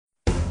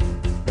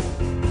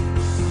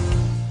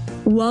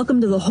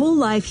Welcome to the Whole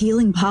Life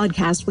Healing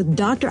Podcast with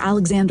Dr.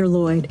 Alexander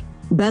Lloyd,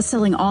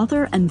 best-selling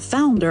author and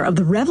founder of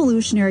the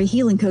revolutionary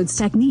Healing Codes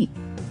technique.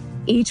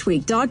 Each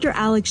week, Dr.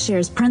 Alex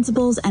shares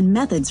principles and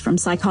methods from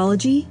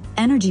psychology,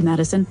 energy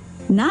medicine,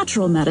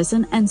 natural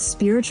medicine, and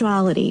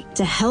spirituality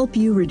to help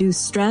you reduce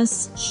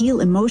stress, heal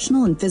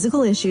emotional and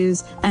physical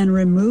issues, and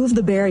remove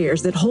the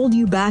barriers that hold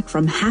you back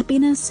from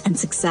happiness and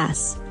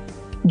success.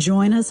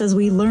 Join us as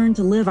we learn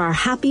to live our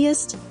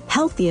happiest,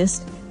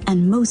 healthiest,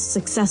 and most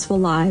successful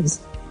lives.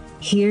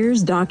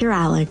 Here's Dr.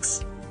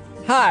 Alex.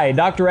 Hi,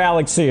 Dr.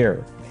 Alex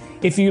here.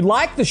 If you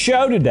like the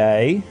show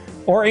today,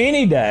 or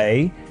any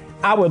day,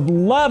 I would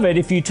love it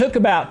if you took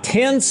about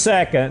 10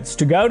 seconds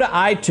to go to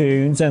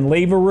iTunes and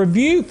leave a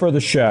review for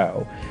the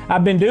show.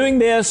 I've been doing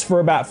this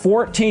for about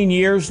 14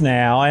 years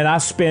now, and I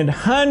spend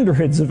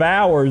hundreds of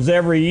hours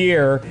every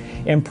year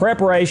in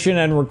preparation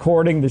and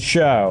recording the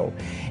show.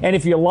 And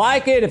if you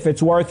like it, if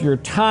it's worth your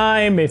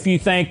time, if you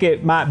think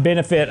it might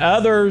benefit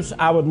others,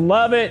 I would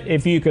love it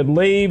if you could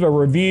leave a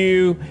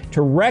review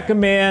to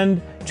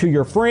recommend to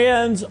your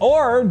friends,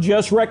 or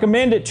just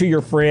recommend it to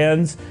your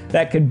friends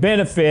that could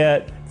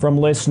benefit from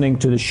listening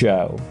to the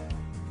show.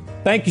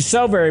 Thank you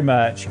so very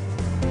much.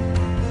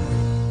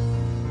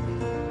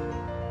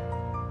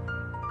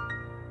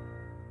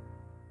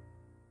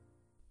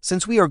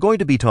 Since we are going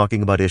to be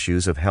talking about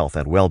issues of health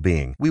and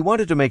well-being, we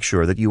wanted to make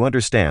sure that you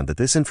understand that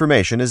this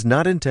information is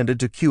not intended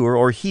to cure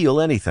or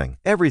heal anything.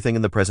 Everything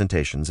in the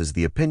presentations is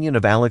the opinion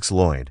of Alex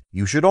Lloyd.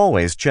 You should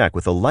always check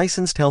with a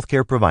licensed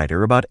healthcare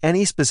provider about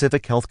any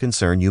specific health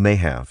concern you may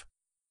have.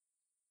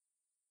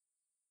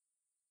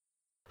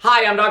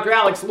 Hi, I'm Dr.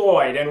 Alex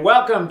Lloyd, and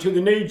welcome to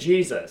the New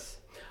Jesus.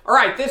 All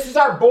right, this is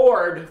our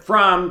board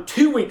from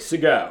 2 weeks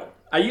ago.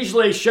 I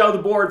usually show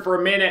the board for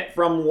a minute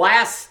from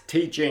last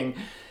teaching.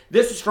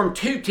 This is from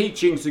 2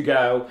 teachings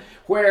ago,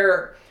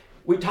 where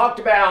we talked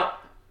about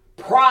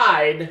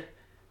pride,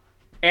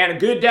 and a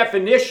good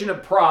definition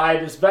of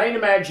pride is vain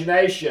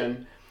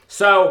imagination.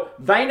 So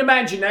vain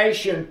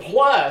imagination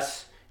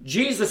plus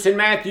Jesus in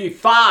Matthew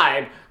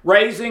 5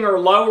 raising or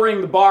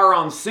lowering the bar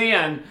on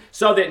sin,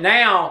 so that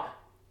now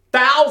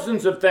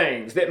thousands of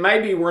things that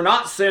maybe were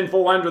not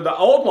sinful under the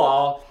old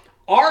law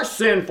are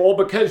sinful,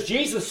 because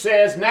Jesus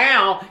says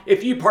now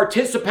if you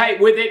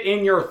participate with it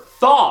in your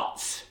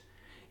thoughts,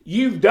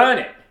 you've done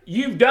it.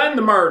 You've done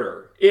the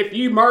murder. If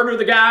you murder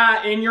the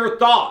guy in your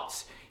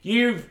thoughts,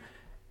 you've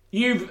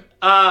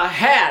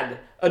had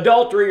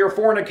adultery or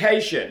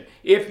fornication.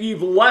 If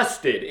you've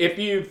lusted, if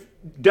you've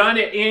done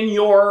it in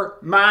your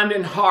mind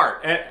and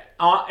heart,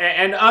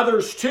 and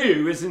others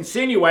too is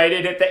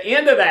insinuated. At the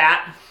end of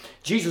that,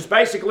 Jesus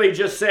basically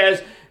just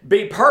says,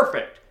 be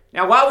perfect.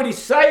 Now, why would he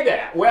say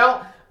that?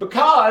 Well,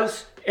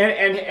 because,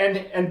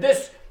 and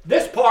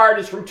this part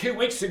is from 2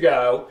 weeks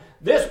ago.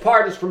 This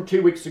part is from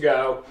 2 weeks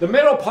ago. The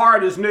middle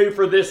part is new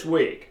for this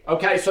week.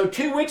 Okay, so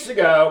 2 weeks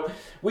ago,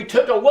 we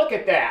took a look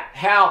at that,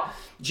 how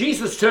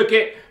Jesus took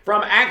it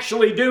from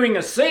actually doing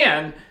a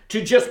sin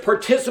to just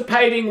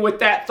participating with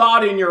that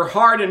thought in your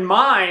heart and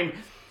mind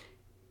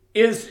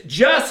is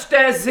just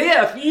as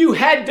if you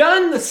had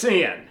done the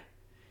sin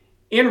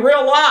in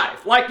real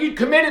life, like you'd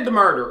committed the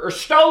murder or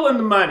stolen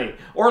the money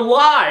or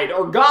lied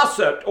or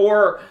gossiped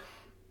or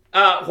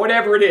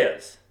whatever it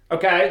is,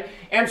 okay?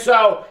 And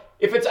so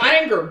if it's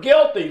anger,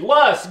 guilty,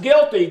 lust,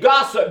 guilty,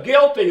 gossip,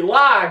 guilty,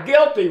 lie,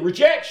 guilty,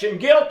 rejection,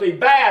 guilty,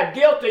 bad,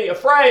 guilty,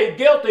 afraid,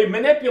 guilty,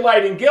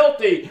 manipulating,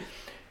 guilty.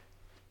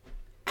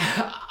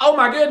 Oh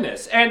my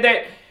goodness. And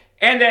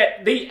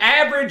that the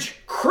average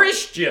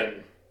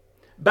Christian,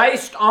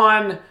 based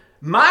on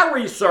my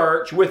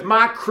research with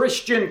my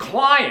Christian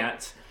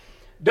clients,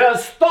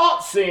 does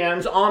thought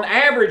sins on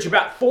average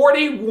about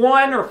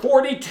 41 or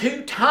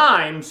 42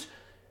 times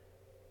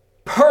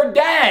per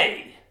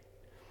day,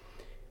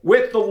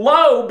 with the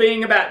low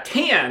being about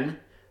 10,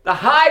 the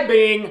high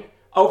being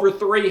over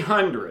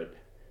 300,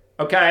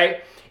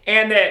 okay?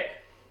 And that,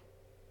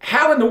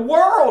 how in the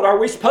world are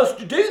we supposed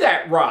to do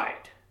that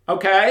right,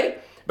 okay?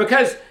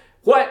 Because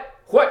what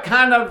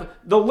kind of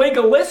the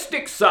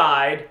legalistic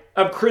side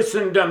of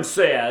Christendom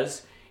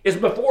says is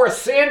before a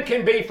sin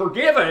can be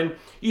forgiven,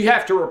 you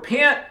have to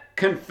repent,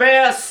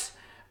 confess,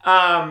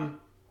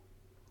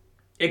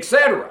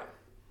 etc.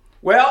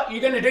 Well,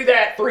 you're going to do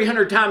that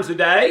 300 times a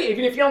day,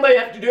 even if you only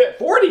have to do it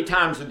 40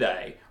 times a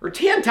day or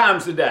 10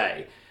 times a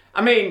day.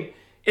 I mean,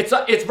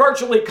 it's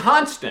virtually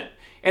constant.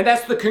 And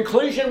that's the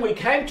conclusion we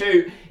came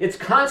to. It's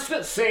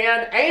constant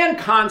sin and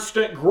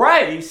constant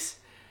grace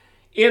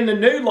in the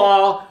new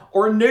law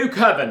or new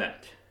covenant.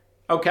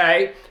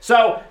 Okay?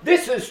 So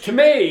this is, to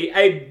me,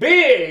 a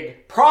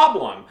big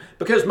problem,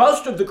 because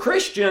most of the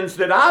Christians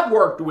that I've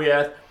worked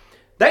with,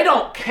 they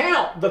don't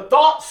count the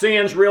thought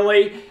sins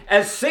really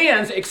as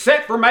sins,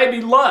 except for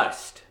maybe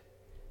lust.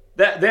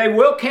 They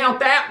will count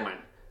that one.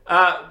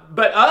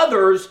 But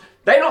others,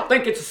 they don't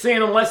think it's a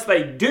sin unless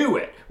they do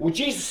it. Well,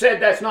 Jesus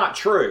said that's not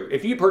true.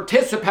 If you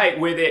participate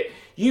with it,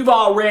 you've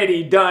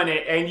already done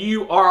it and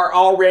you are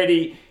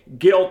already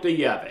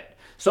guilty of it.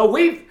 So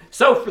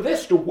for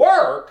this to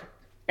work,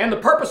 and the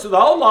purpose of the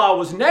old law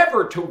was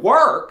never to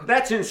work,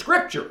 that's in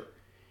Scripture.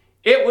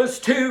 It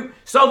was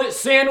so that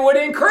sin would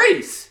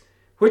increase,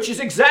 which is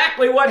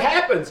exactly what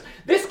happens.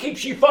 This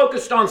keeps you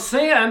focused on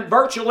sin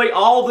virtually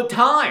all the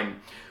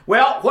time.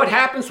 Well, what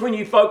happens when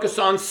you focus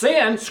on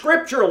sin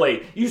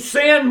scripturally? You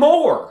sin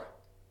more,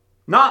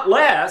 not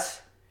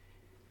less,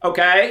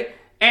 okay?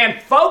 And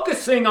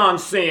focusing on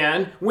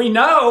sin, we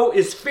know,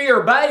 is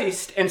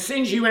fear-based and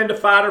sends you into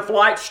fight or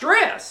flight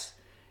stress,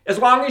 as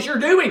long as you're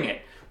doing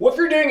it. Well, if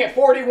you're doing it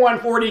 41,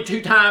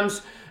 42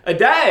 times a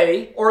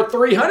day or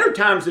 300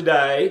 times a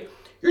day,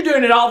 you're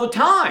doing it all the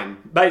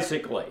time,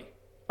 basically,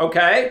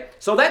 okay?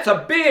 So that's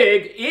a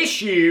big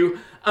issue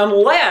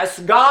unless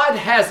God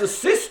has a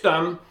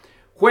system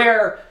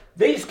where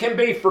these can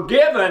be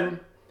forgiven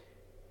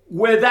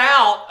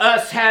without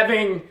us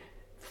having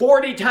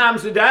 40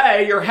 times a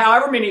day, or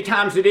however many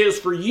times it is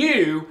for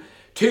you,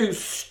 to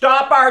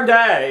stop our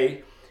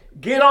day,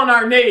 get on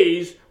our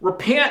knees,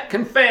 repent,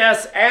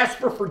 confess, ask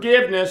for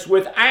forgiveness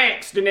with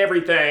angst and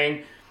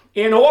everything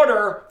in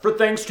order for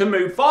things to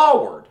move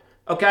forward,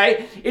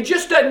 okay? It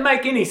just doesn't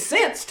make any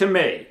sense to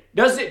me.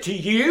 Does it to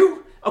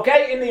you?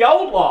 Okay, in the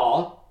old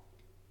law,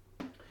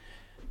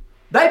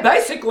 they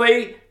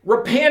basically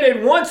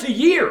repented once a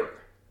year,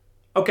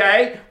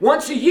 okay?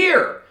 Once a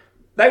year.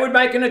 They would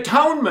make an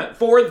atonement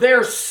for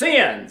their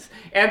sins,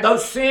 and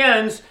those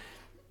sins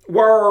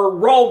were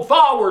rolled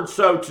forward,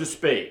 so to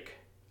speak,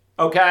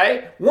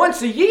 okay?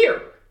 Once a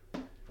year,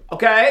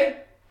 okay?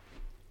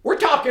 We're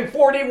talking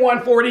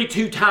 41,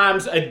 42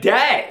 times a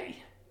day,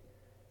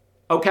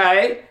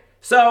 okay?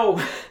 So,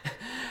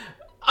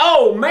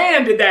 oh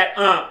man, did that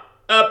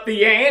up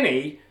the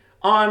ante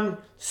on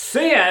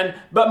sin,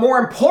 but more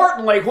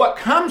importantly, what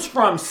comes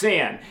from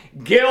sin?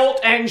 Guilt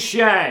and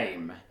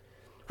shame,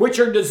 which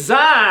are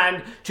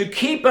designed to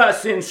keep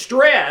us in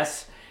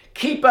stress,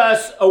 keep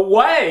us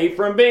away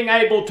from being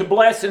able to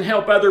bless and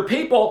help other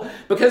people,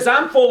 because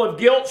I'm full of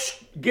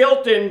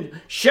guilt and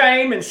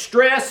shame and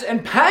stress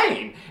and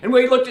pain. And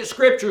we looked at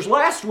scriptures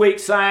last week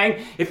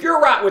saying, if you're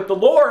right with the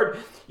Lord,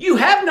 you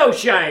have no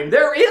shame.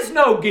 There is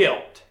no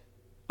guilt.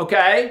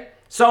 Okay?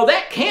 So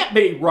that can't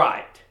be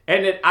right.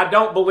 And I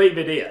don't believe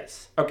it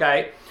is.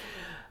 Okay?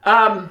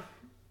 A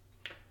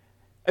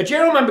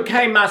gentleman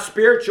became my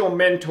spiritual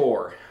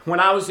mentor when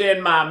I was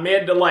in my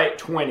mid to late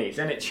 20s,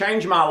 and it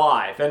changed my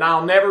life, and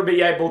I'll never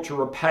be able to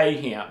repay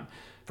him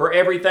for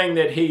everything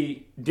that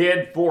he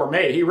did for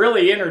me. He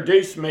really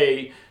introduced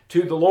me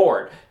to the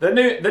Lord. The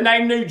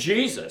name New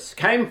Jesus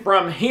came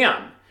from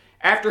him.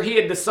 After he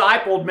had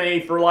discipled me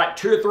for like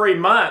 2 or 3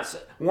 months,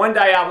 one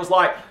day I was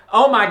like,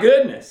 oh my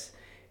goodness,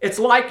 it's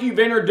like you've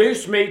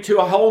introduced me to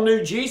a whole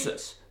new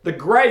Jesus, the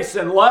grace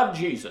and love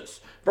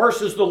Jesus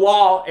versus the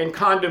law and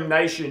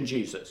condemnation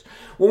Jesus.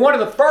 Well, one of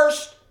the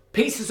first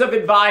pieces of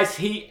advice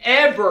he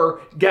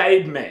ever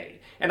gave me,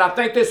 and I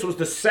think this was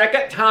the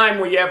second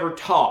time we ever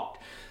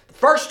talked. The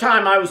first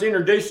time I was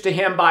introduced to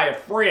him by a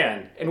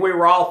friend, and we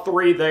were all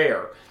 3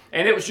 there,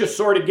 and it was just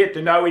sort of get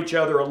to know each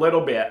other a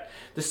little bit.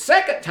 The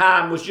second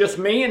time was just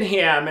me and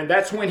him, and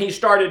that's when he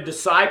started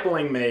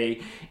discipling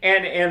me,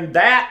 and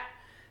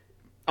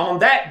on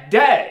that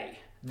day,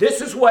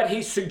 this is what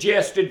he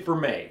suggested for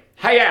me.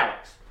 Hey,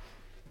 Alex,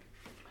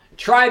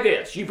 try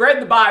this. You've read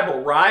the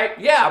Bible, right?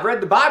 Yeah, I've read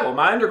the Bible.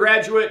 My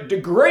undergraduate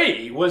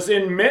degree was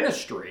in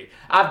ministry.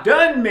 I've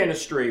done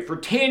ministry for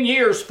 10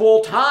 years full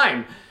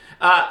time.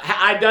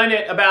 I'd done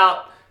it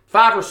about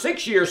 5 or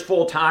 6 years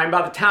full time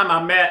by the time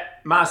I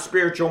met my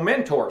spiritual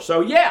mentor.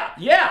 So yeah,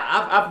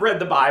 I've read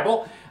the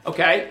Bible,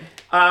 okay,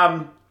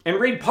 and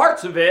read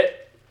parts of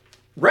it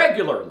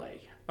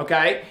regularly,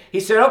 okay? He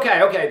said,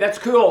 okay, that's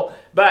cool,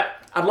 but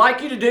I'd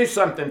like you to do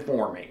something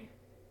for me.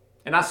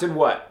 And I said,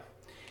 what?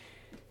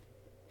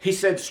 He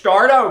said,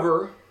 start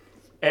over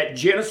at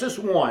Genesis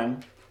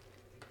 1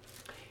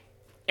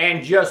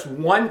 and just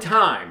one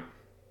time,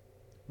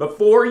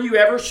 before you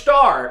ever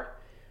start,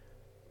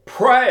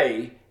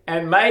 pray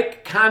and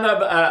make kind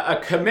of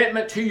a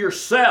commitment to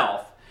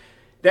yourself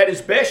that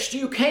as best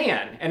you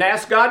can, and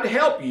ask God to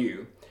help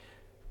you,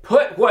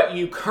 put what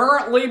you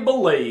currently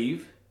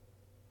believe,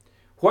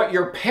 what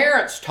your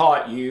parents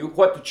taught you,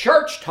 what the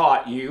church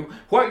taught you,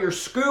 what your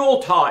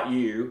school taught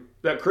you,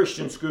 the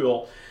Christian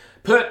school,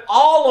 put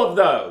all of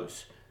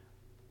those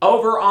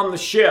over on the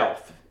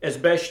shelf as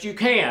best you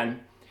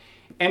can,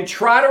 and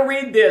try to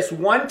read this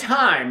one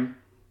time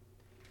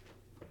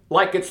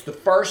like it's the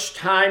first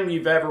time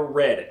you've ever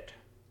read it.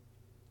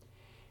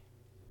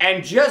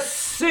 And just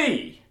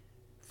see,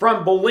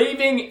 from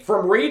reading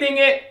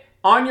it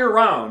on your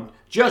own,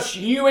 just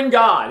you and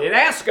God, and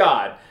ask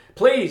God,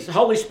 please,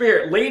 Holy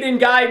Spirit, lead and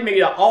guide me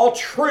to all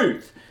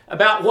truth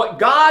about what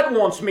God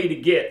wants me to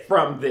get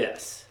from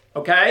this,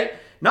 okay?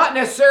 Not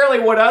necessarily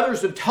what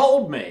others have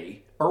told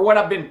me or what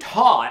I've been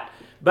taught,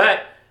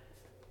 but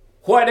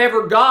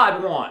whatever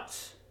God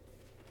wants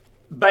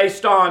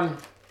based on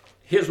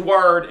His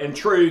Word and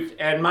truth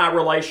and my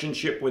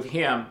relationship with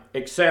Him,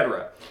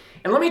 etc.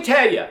 And let me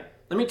tell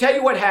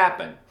you what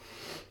happened.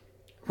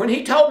 When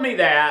he told me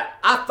that,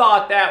 I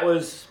thought that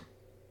was,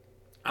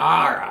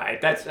 all right,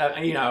 that's,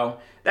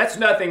 that's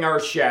nothing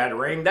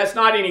earth-shattering. That's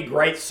not any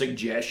great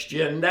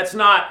suggestion. That's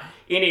not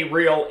any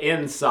real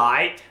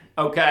insight,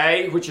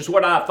 okay, which is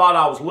what I thought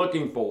I was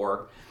looking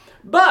for.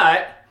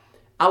 But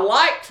I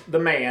liked the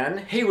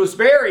man. He was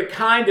very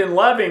kind and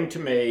loving to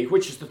me,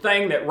 which is the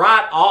thing that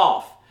right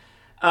off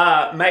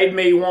made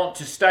me want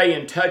to stay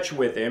in touch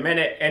with him, and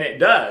it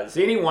does.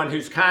 Anyone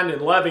who's kind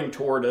and loving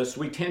toward us,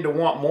 we tend to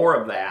want more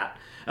of that,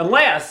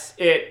 unless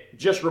it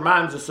just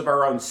reminds us of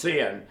our own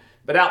sin.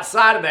 But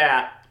outside of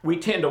that, we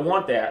tend to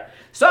want that.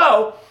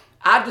 So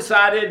I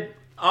decided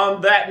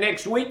on that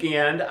next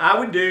weekend I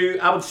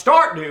would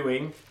start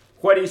doing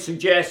what he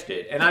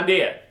suggested, and I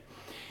did.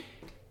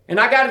 And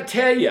I got to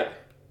tell you,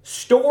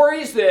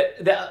 stories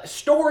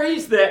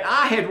that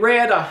I had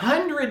read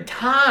 100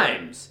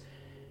 times,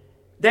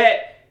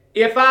 that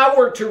if I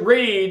were to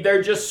read,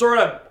 they're just sort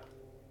of,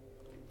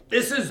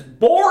 this is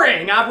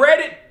boring. I've read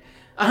it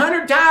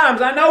 100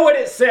 times. I know what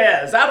it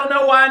says. I don't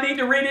know why I need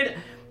to read it.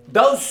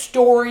 Those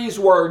stories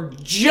were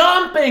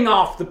jumping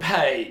off the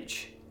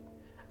page.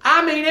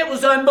 I mean, it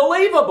was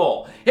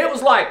unbelievable. It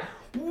was like,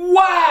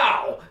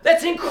 wow,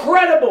 that's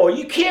incredible.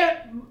 You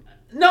can't,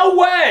 no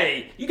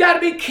way. You got to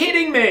be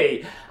kidding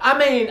me. I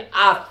mean,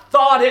 I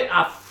thought it,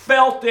 I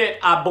felt it,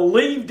 I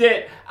believed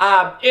it.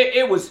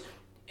 It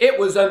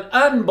was an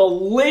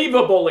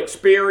unbelievable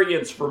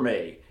experience for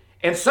me,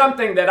 and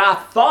something that I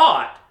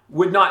thought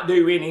would not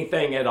do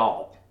anything at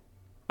all.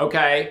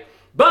 Okay?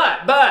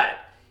 But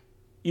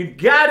you've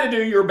got to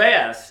do your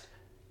best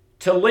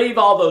to leave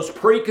all those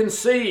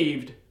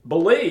preconceived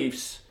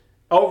beliefs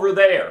over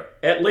there,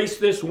 at least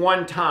this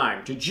one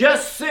time, to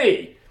just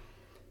see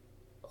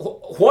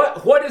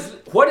what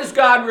is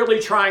God really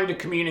trying to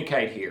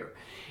communicate here.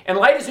 And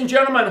ladies and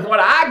gentlemen, what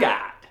I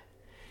got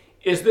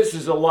is this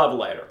is a love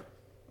letter.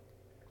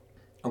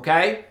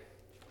 Okay?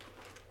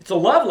 It's a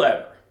love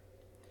letter.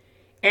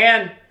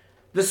 And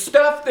the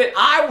stuff that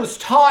I was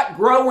taught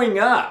growing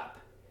up,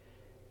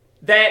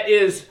 that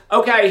is,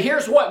 okay,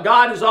 here's what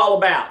God is all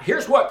about.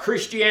 Here's what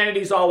Christianity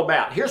is all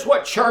about. Here's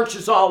what church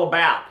is all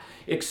about,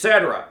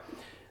 etc.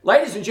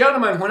 Ladies and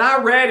gentlemen, when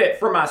I read it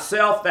for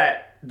myself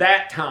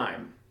that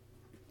time,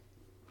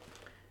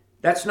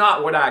 that's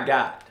not what I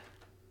got.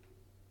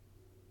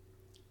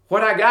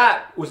 What I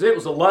got was, it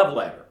was a love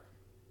letter.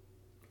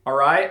 All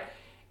right?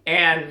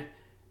 And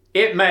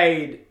it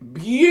made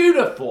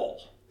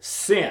beautiful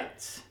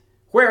sense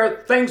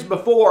where things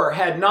before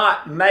had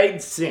not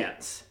made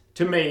sense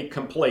to me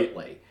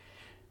completely.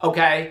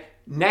 Okay?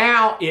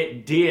 Now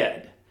it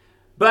did.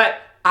 But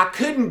I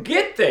couldn't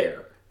get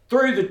there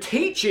through the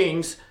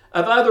teachings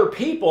of other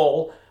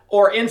people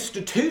or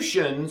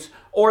institutions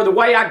or the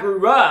way I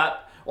grew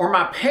up or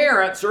my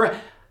parents, or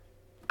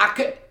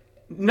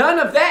none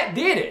of that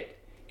did it.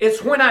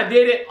 It's when I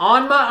did it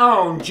on my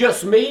own,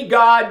 just me,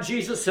 God,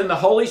 Jesus, and the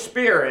Holy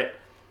Spirit,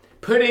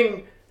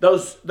 putting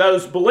those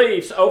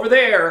beliefs over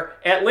there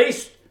at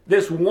least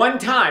this one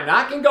time. Now,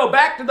 I can go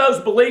back to those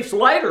beliefs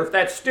later if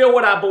that's still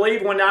what I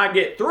believe when I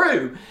get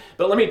through.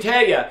 But let me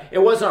tell you, it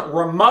wasn't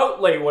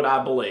remotely what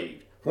I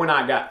believed when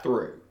I got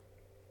through.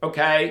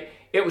 Okay?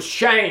 It was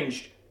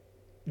changed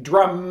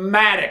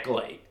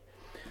dramatically.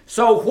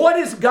 So what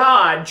is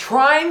God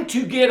trying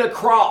to get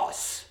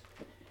across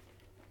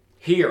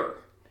here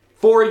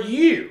for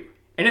you,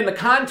 and in the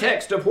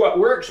context of what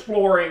we're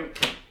exploring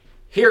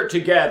here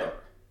together?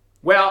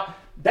 Well,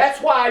 that's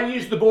why I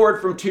used the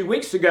board from 2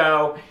 weeks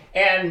ago,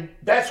 and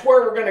that's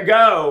where we're going to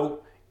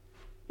go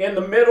in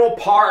the middle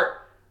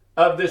part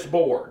of this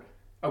board.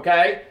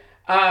 Okay?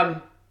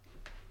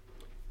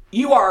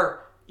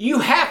 You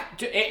have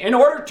to, in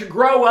order to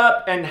grow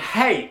up and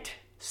hate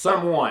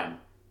someone,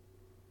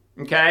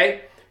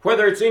 okay,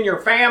 whether it's in your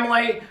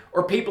family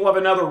or people of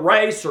another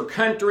race or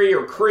country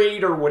or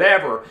creed or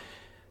whatever,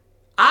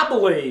 I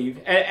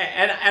believe,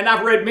 and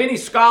I've read many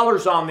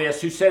scholars on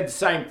this who said the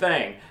same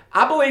thing,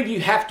 I believe you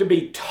have to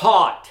be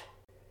taught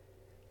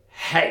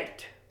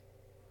hate.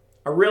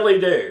 I really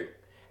do.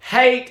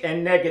 Hate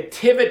and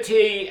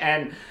negativity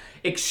and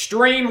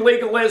extreme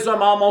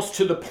legalism, almost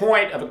to the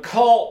point of a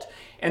cult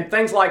and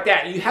things like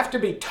that. You have to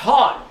be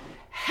taught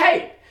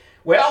hate.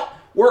 Well,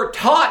 we're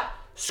taught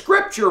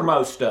Scripture,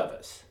 most of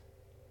us,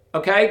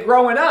 okay,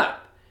 growing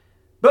up.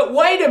 But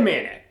wait a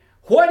minute.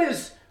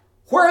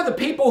 Where are the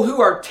people who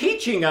are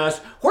teaching us,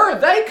 where are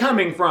they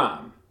coming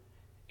from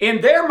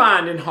in their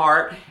mind and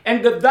heart?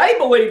 And do they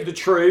believe the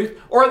truth,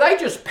 or are they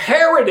just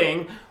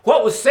parroting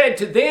what was said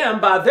to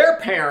them by their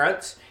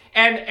parents?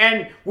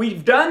 And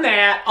we've done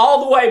that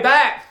all the way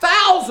back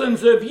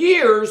thousands of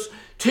years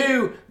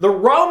to the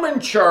Roman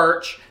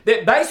Church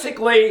that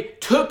basically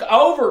took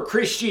over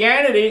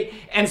Christianity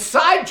and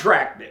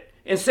sidetracked it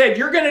and said,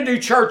 you're going to do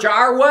church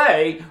our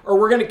way or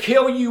we're going to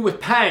kill you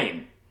with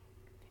pain.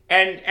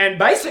 And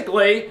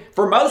basically,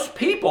 for most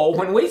people,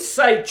 when we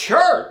say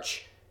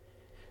church,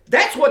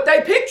 that's what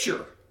they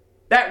picture.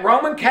 That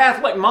Roman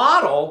Catholic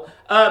model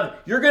of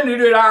you're going to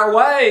do it our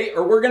way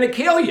or we're going to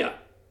kill you.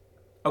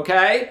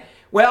 Okay?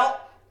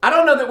 Well, I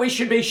don't know that we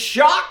should be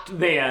shocked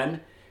then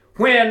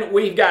when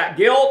we've got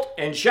guilt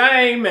and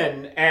shame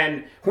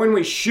and when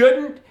we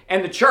shouldn't,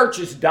 and the church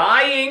is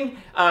dying,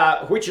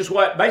 which is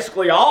what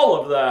basically all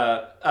of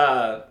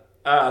the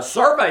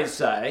surveys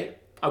say,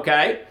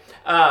 okay,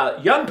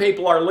 young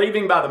people are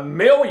leaving by the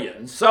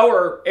millions. So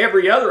are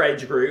every other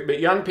age group, but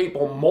young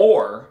people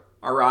more,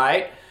 all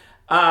right?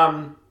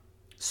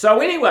 So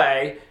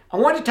anyway, I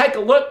want to take a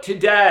look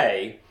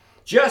today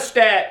just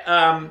at,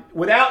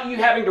 without you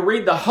having to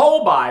read the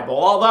whole Bible,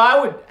 although I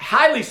would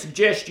highly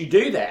suggest you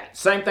do that.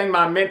 Same thing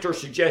my mentor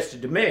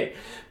suggested to me.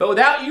 But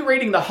without you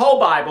reading the whole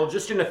Bible,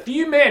 just in a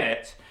few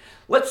minutes,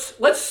 let's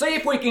see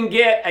if we can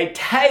get a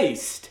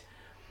taste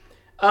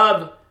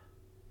of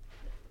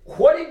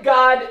what did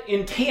God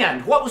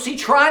intend? What was he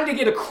trying to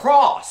get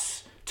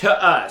across to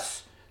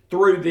us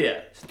through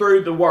this,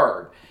 through the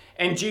Word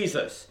and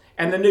Jesus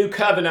and the new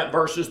covenant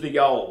versus the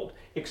old,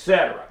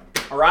 etc.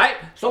 All right?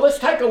 So let's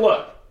take a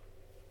look.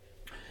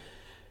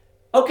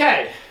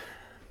 Okay,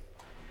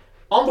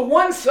 on the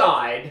one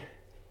side,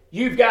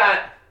 you've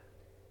got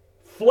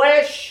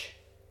flesh,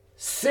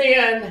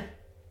 sin,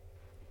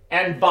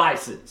 and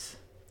vices.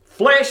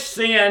 Flesh,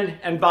 sin,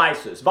 and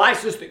vices.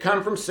 Vices that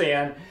come from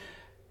sin.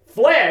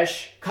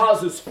 Flesh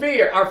causes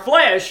fear. Our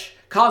flesh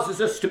causes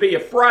us to be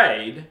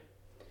afraid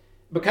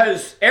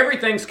because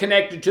everything's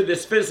connected to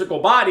this physical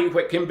body,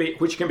 which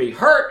can be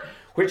hurt,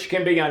 which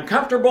can be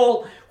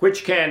uncomfortable,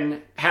 which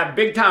can have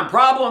big time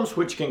problems,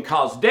 which can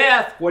cause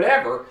death,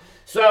 whatever.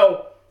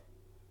 So,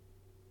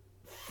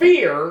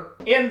 fear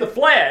in the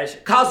flesh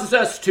causes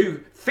us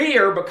to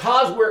fear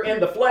because we're in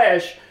the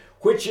flesh,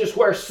 which is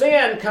where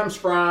sin comes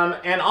from,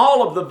 and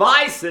all of the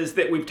vices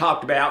that we've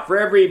talked about. For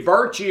every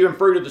virtue and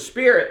fruit of the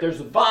Spirit,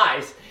 there's a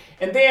vice,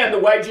 and then the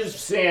wages of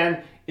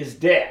sin is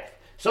death.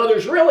 So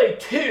there's really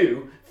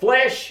two,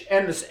 flesh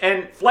and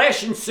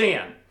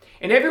sin.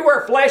 And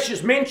everywhere flesh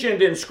is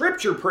mentioned in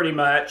Scripture pretty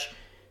much,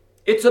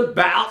 it's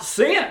about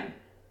sin,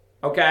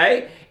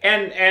 okay?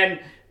 And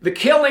the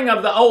killing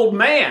of the old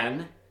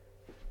man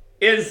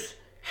is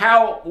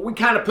how we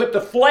kind of put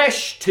the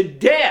flesh to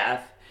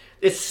death.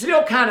 It's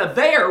still kind of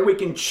there. We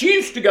can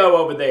choose to go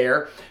over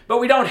there, but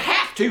we don't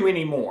have to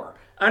anymore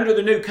under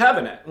the new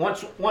covenant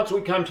once we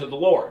come to the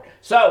Lord.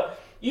 So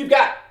you've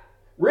got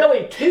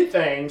really two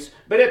things,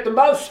 but at the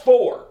most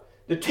four.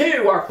 The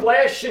two are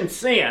flesh and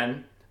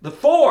sin. The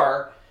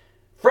four,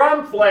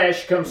 from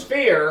flesh comes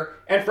fear,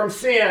 and from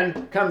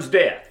sin comes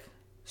death.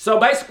 So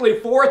basically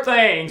four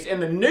things in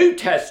the New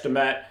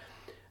Testament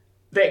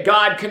that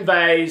God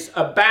conveys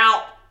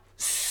about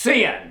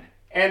sin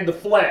and the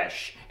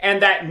flesh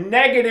and that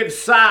negative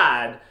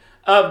side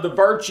of the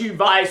virtue,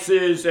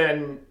 vices,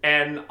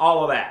 and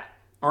all of that.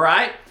 All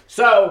right?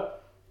 So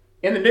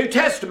in the New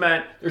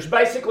Testament, there's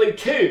basically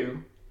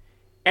two,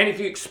 and if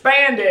you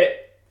expand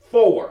it,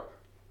 four.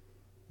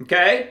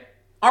 Okay?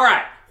 All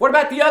right. What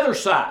about the other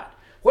side?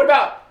 What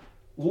about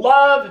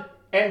love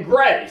and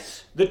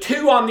grace? The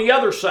two on the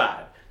other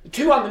side. The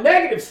two on the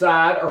negative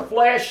side are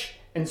flesh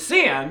and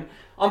sin.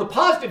 On the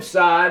positive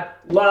side,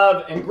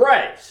 love and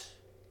grace.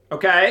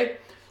 Okay?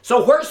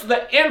 So where's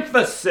the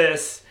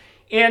emphasis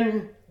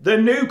in the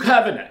new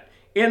covenant,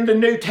 in the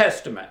New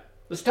Testament?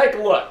 Let's take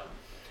a look.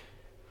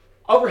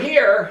 Over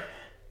here,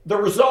 the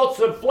results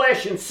of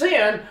flesh and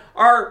sin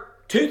are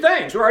two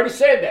things. We already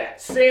said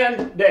that.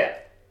 Sin, death.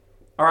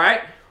 All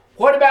right?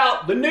 What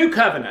about the new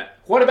covenant?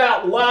 What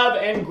about love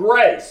and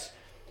grace?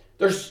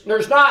 There's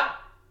not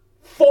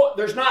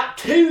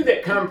two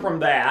that come from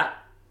that.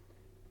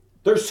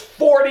 There's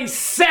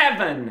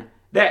 47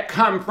 that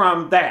come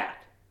from that.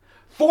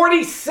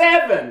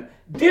 47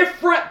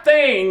 different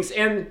things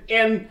in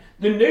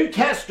the New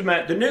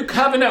Testament, the New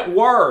Covenant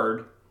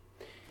Word,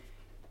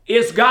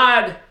 is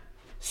God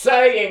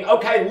saying,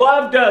 okay,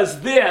 love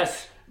does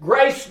this,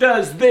 grace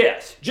does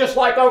this. Just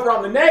like over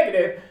on the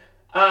negative,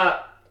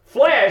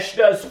 flesh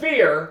does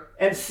fear,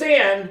 and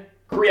sin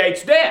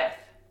creates death.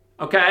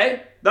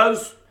 Okay?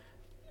 Those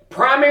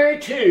primary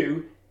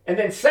two, and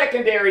then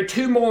secondary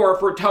two more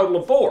for a total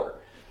of four.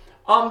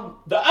 On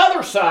the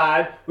other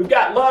side, we've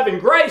got love and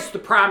grace, the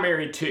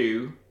primary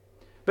two,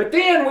 but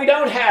then we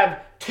don't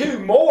have two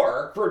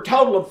more for a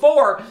total of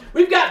four.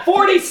 We've got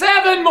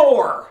 47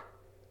 more,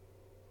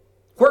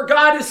 where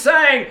God is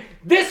saying,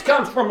 this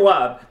comes from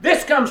love,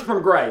 this comes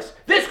from grace,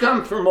 this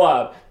comes from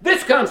love,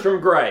 this comes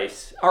from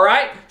grace. All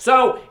right?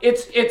 So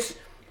it's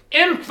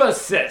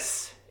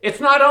emphasis. It's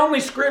not only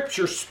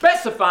Scripture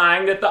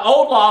specifying that the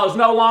old law is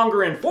no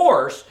longer in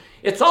force,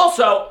 it's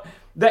also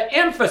the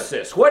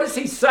emphasis. What is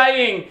he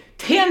saying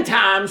 10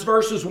 times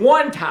versus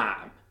one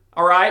time?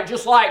 All right?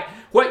 Just like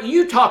what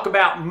you talk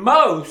about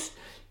most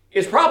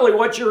is probably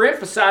what you're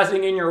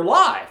emphasizing in your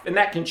life. And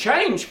that can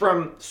change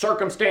from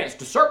circumstance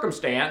to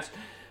circumstance.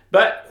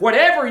 But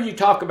whatever you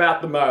talk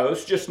about the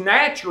most, just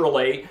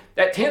naturally,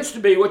 that tends to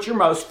be what you're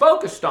most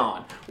focused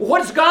on. Well,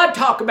 what does God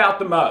talk about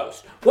the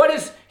most? What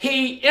is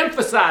he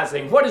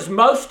emphasizing? What is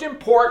most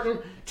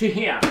important to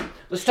him?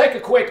 Let's take a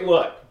quick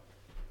look.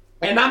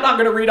 And I'm not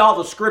going to read all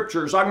the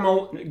scriptures. I'm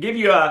going to give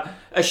you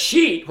a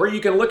sheet where you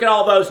can look at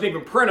all those and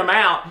even print them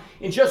out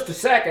in just a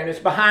second. It's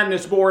behind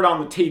this board on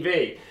the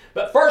TV.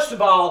 But first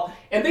of all,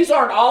 and these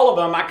aren't all of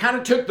them, I kind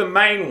of took the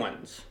main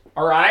ones.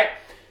 All right?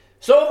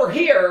 So over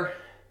here,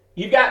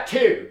 you've got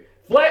two.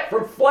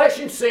 From flesh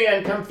and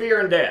sin come fear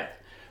and death.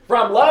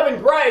 from love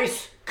and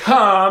grace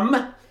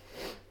come,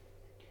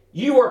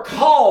 you were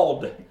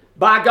called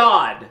by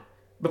God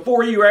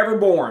before you were ever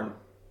born.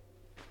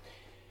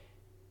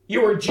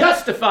 You were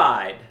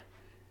justified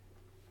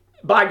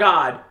by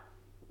God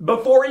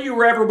before you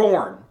were ever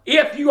born.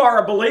 If you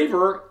are a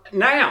believer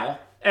now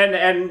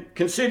and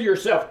consider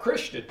yourself a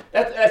Christian,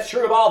 that's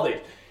true of all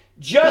these.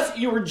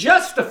 You were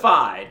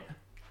justified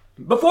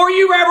before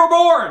you were ever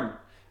born.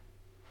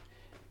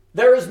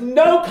 There is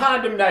no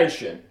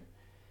condemnation.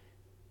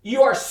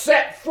 You are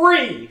set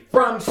free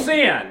from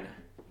sin.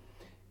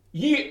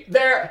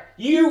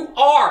 You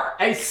are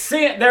a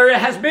sin. There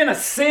has been a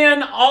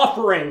sin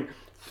offering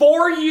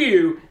for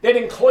you that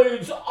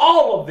includes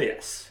all of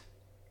this.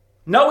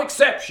 No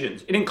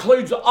exceptions. It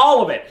includes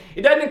all of it.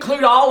 It doesn't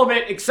include all of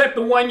it except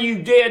the one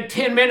you did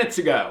 10 minutes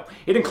ago.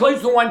 It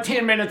includes the one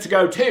 10 minutes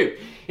ago too.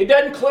 It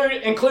doesn't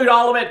include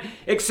all of it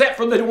except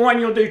for the one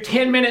you'll do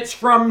 10 minutes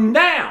from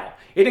now.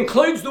 It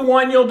includes the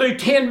one you'll do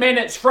 10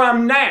 minutes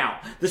from now.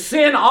 The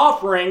sin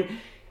offering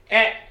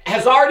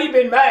has already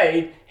been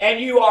made, and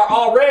you are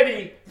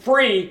already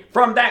free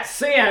from that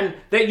sin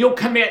that you'll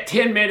commit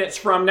 10 minutes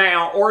from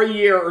now, or a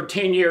year, or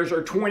 10 years,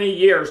 or 20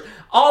 years.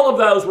 All of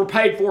those were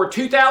paid for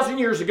 2,000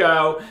 years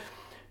ago.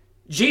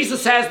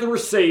 Jesus has the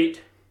receipt.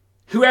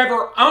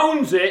 Whoever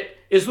owns it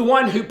is the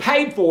one who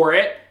paid for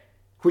it,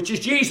 which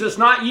is Jesus,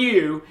 not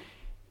you.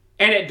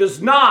 And it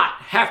does not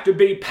have to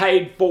be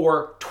paid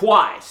for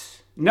twice.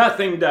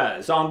 Nothing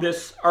does on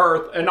this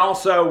earth, and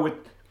also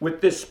with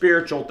this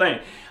spiritual thing.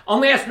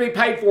 Only has to be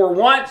paid for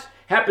once,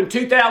 happened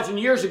 2,000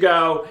 years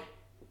ago,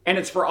 and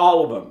it's for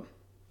all of them.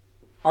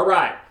 All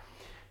right.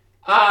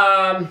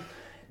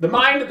 The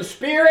mind of the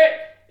Spirit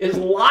is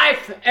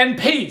life and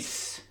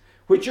peace,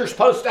 which you're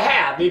supposed to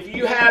have if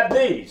you have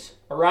these.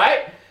 All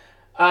right.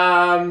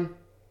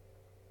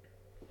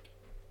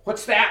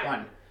 What's that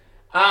one?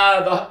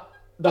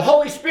 The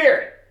Holy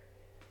Spirit.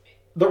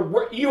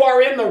 You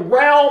are in the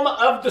realm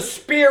of the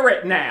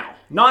Spirit now,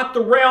 not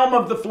the realm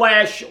of the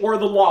flesh or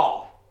the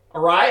law.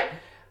 All right.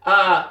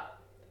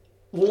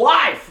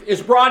 Life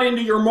is brought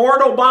into your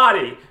mortal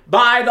body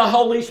by the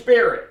Holy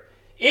Spirit.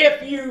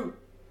 If you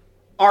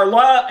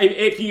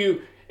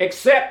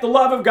accept the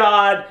love of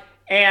God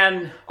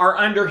and are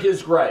under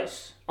His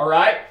grace, all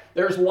right?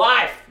 There's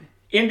life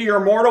into your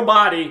mortal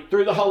body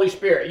through the Holy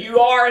Spirit. You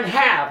are and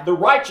have the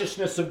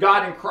righteousness of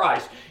God in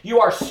Christ. You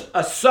are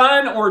a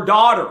son or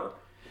daughter,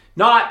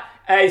 not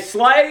a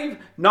slave,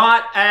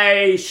 not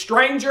a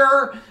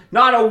stranger,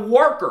 not a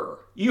worker.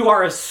 You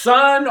are a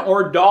son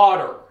or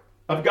daughter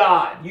of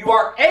God. You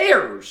are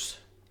heirs.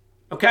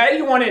 Okay?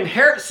 You want to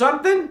inherit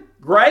something?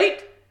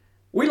 Great.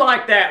 We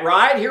like that,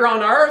 right? Here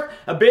on earth,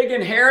 a big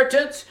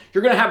inheritance.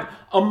 You're going to have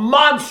a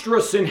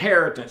monstrous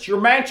inheritance.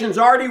 Your mansion's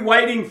already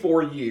waiting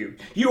for you.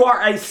 You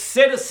are a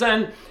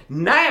citizen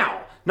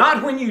now,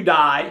 not when you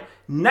die,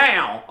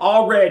 now,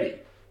 already.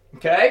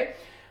 Okay?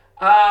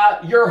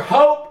 Your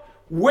hope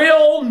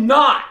will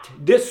not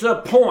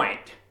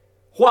disappoint.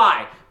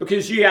 Why?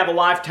 Because you have a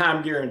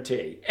lifetime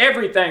guarantee.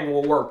 Everything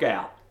will work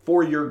out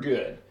for your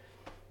good.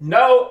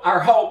 No,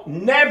 our hope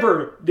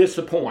never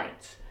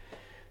disappoints.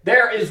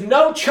 There is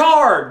no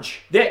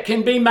charge that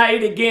can be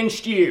made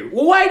against you.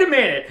 Well, wait a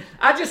minute.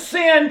 I just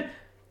sinned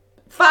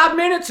 5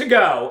 minutes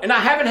ago and I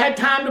haven't had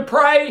time to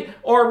pray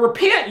or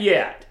repent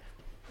yet.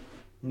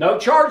 No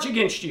charge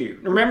against you.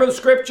 Remember the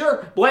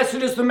scripture? Blessed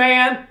is the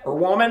man or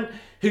woman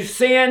whose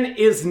sin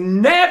is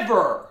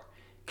never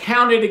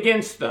counted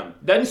against them.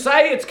 Doesn't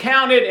say it's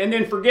counted and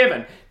then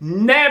forgiven.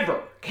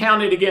 Never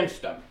counted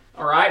against them.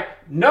 All right?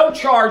 No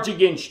charge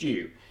against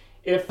you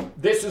if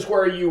this is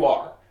where you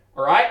are.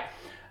 All right?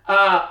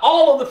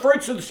 All of the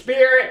fruits of the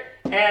Spirit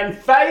and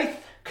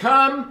faith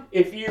come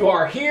if you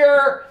are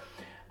here.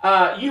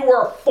 You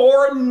were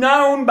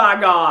foreknown by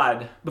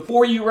God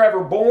before you were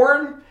ever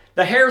born.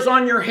 The hairs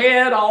on your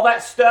head, all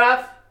that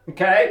stuff.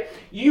 Okay?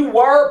 You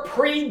were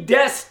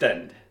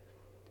predestined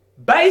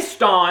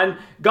based on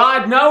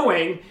God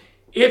knowing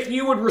if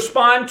you would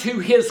respond to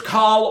His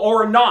call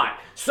or not.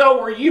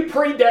 So were you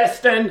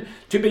predestined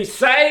to be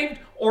saved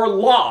or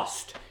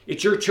lost?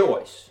 It's your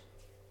choice.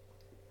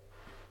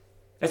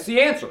 That's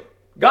the answer.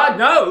 God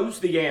knows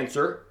the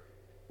answer,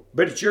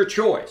 but it's your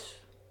choice.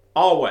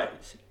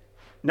 Always.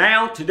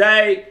 Now,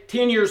 today,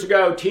 10 years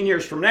ago, 10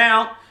 years from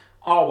now,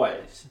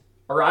 always.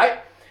 All right?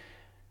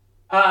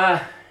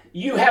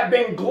 You have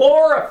been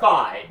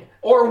glorified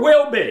or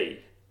will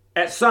be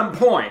at some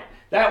point.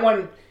 That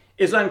one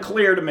is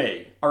unclear to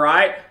me. All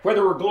right?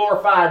 Whether we're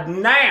glorified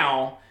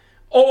now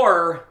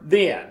or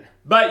then.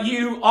 But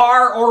you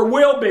are or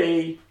will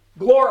be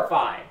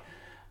glorified.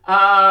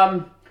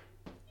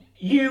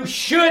 You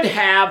should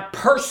have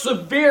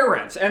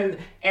perseverance, and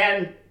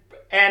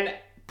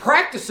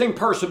practicing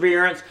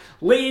perseverance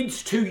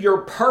leads to your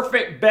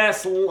perfect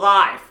best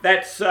life.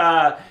 That's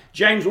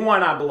James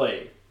 1, I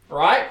believe. All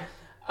right?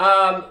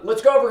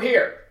 Let's go over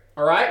here.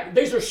 All right?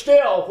 These are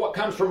still what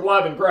comes from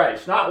love and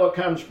grace, not what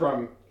comes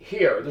from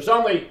here. There's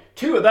only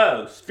two of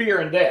those, fear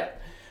and death.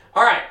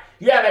 All right.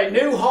 You have a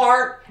new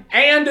heart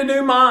and a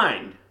new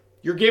mind.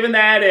 You're given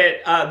that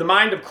at the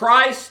mind of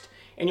Christ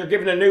and you're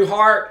given a new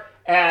heart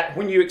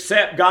when you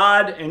accept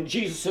God and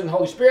Jesus and the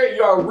Holy Spirit.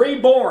 You are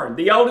reborn.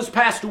 The old has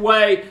passed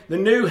away. The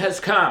new has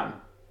come.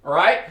 All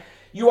right?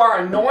 You are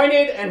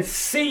anointed and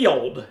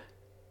sealed.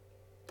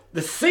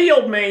 The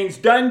sealed means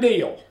done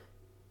deal.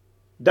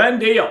 Done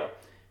deal.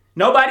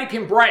 Nobody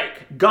can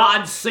break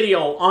God's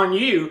seal on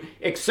you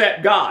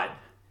except God.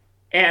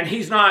 And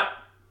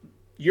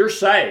you're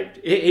saved.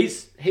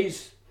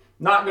 He's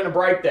not going to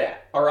break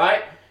that. All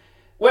right?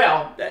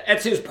 Well,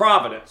 that's his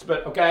providence,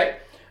 but okay.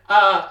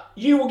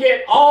 You will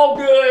get all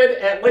good,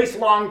 at least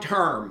long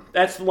term.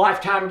 That's the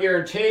lifetime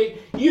guarantee.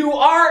 You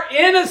are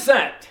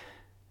innocent.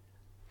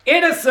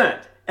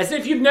 Innocent. As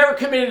if you've never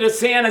committed a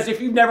sin, as if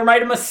you've never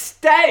made a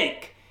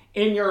mistake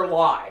in your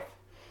life.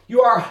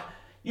 You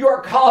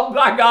are called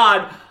by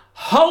God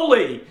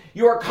holy.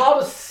 You are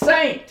called a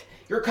saint.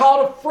 You're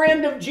called a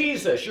friend of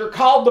Jesus. You're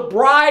called the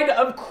bride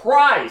of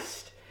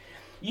Christ.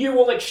 You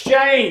will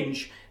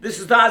exchange, this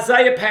is the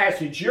Isaiah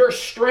passage, your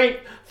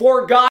strength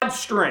for God's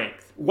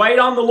strength. Wait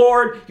on the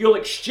Lord. You'll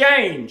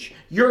exchange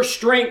your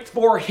strength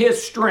for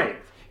his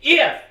strength.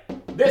 If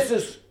this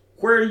is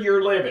where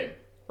you're living,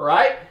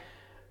 right?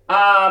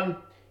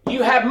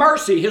 You have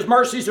mercy. His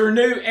mercies are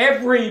new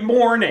every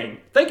morning.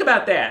 Think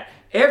about that.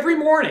 Every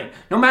morning.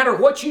 No matter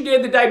what you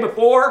did the day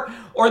before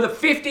or the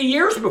 50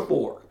 years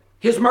before,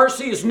 his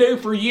mercy is new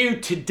for you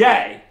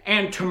today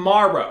and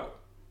tomorrow.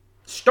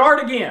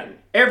 Start again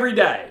every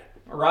day.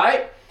 All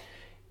right?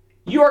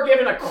 You are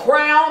given a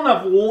crown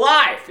of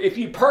life if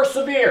you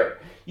persevere.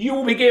 You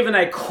will be given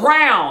a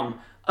crown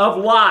of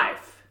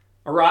life.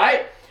 All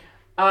right?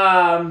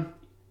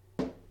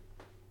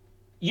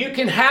 You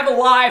can have a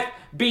life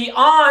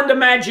beyond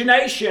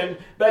imagination,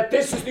 but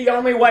this is the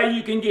only way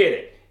you can get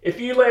it. If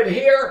you live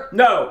here,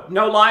 no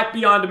life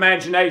beyond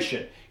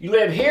imagination. You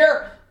live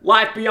here,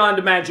 life beyond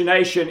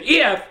imagination,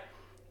 if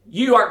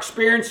you are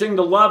experiencing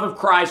the love of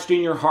Christ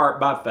in your heart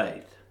by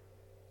faith.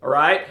 All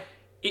right?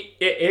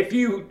 If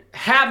you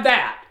have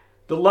that,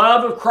 the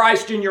love of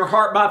Christ in your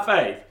heart by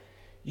faith,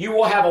 you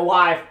will have a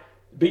life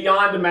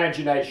beyond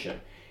imagination.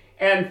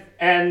 And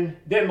then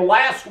the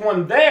last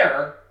one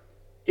there,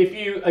 if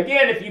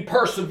you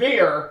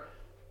persevere,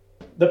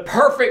 the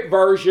perfect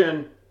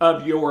version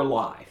of your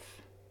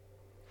life.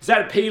 Is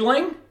that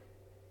appealing?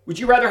 Would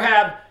you rather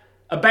have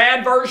a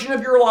bad version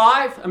of your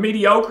life, a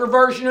mediocre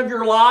version of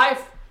your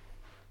life?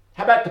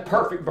 How about the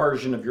perfect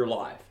version of your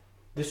life?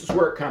 This is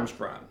where it comes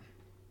from.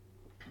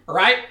 All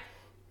right?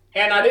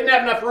 And I didn't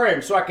have enough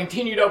room, so I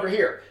continued over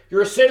here.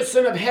 You're a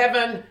citizen of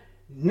heaven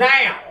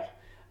now.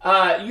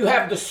 You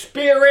have the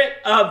spirit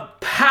of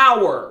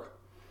power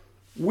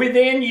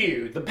within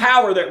you, the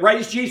power that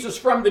raised Jesus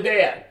from the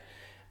dead.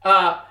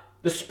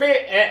 The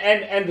spirit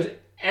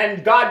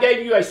and God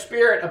gave you a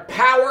spirit of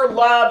power,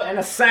 love, and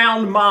a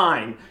sound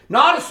mind.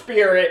 Not a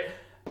spirit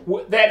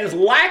that is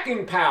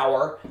lacking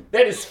power,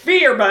 that is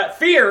fear, but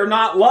fear,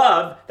 not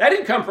love. That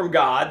didn't come from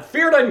God.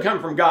 Fear doesn't come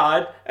from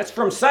God. That's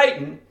from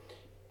Satan.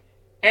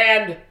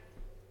 And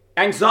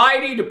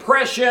anxiety,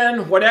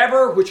 depression,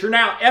 whatever, which are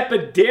now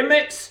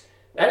epidemics,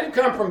 that didn't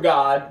come from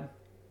God.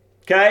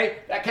 Okay?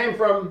 That came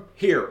from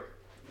here.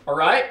 All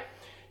right?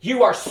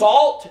 You are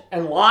salt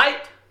and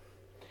light.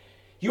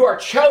 You are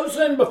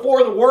chosen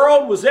before the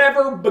world was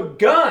ever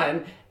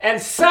begun and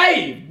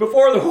saved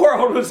before the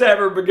world was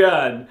ever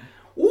begun.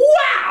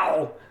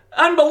 Wow!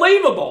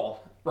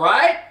 Unbelievable,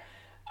 right?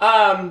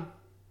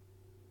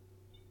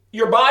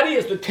 Your body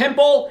is the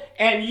temple,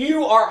 and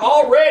you are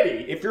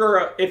already, if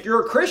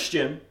you're a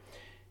Christian,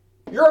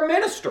 you're a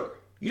minister.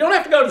 You don't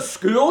have to go to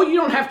school. You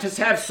don't have to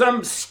have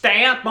some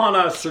stamp on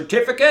a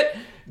certificate.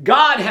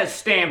 God has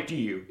stamped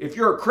you. If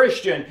you're a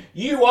Christian,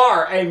 you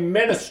are a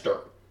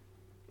minister.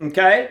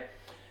 Okay?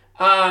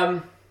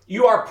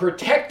 You are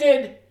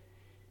protected.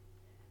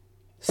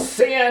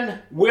 Sin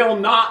will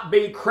not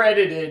be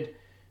credited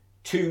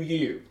to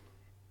you.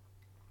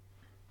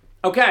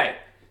 Okay,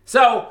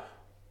 so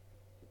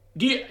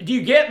do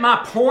you get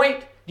my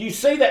point? Do you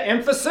see the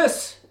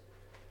emphasis?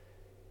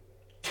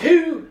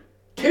 Two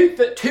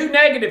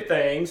negative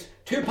things,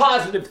 two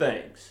positive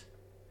things.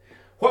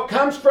 What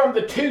comes from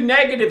the two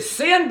negative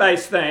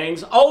sin-based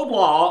things, old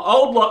law,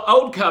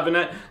 old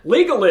covenant,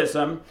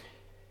 legalism,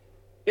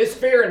 is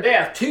fear and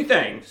death. Two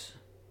things.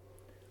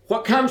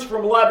 What comes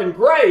from love and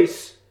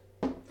grace,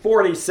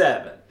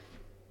 47.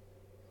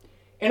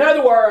 In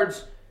other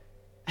words,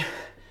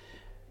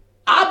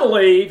 I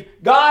believe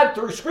God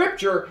through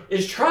Scripture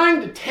is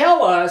trying to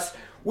tell us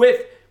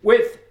with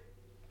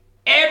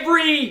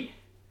every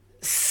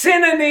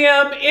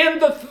synonym in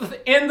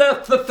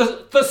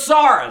the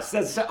thesaurus,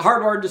 that's a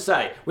hard word to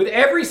say, with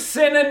every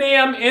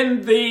synonym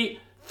in the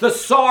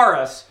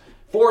thesaurus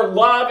for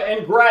love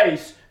and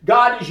grace,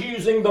 God is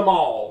using them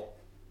all.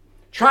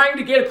 Trying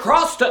to get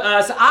across to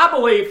us, I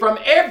believe, from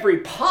every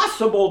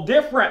possible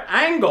different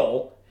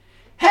angle,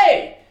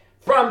 hey,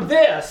 from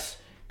this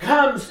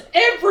comes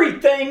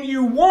everything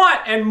you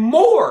want and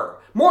more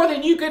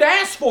than you could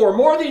ask for,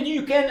 more than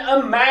you can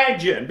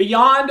imagine,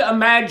 beyond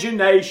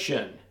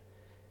imagination.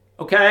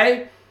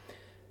 Okay?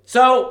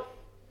 So,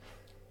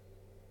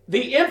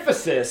 the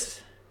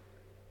emphasis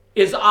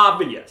is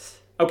obvious.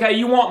 Okay,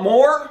 you want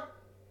more?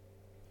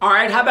 All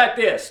right, how about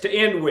this to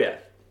end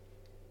with?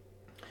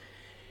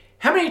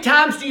 How many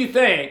times do you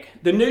think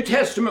the New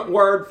Testament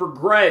word for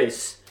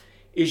grace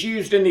is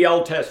used in the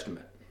Old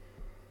Testament?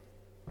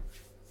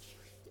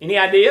 Any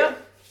idea?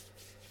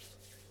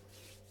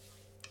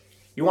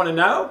 You want to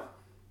know?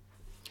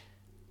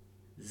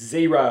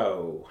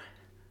 0.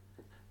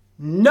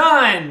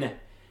 None.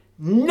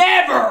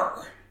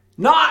 Never.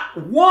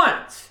 Not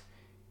once.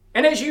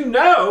 And as you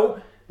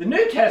know, the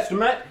New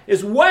Testament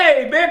is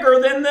way bigger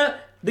than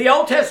the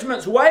Old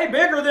Testament's way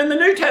bigger than the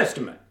New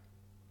Testament.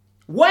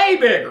 Way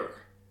bigger.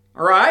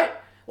 All right?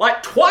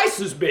 Like twice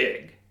as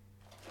big.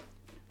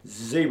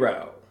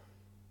 0.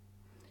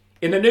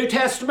 In the New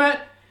Testament,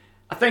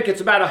 I think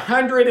it's about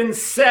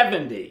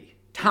 170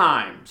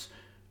 times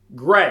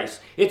grace.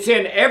 It's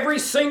in every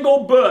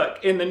single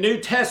book in the New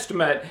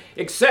Testament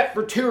except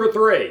for 2 or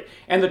 3.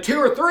 And the 2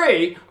 or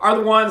 3 are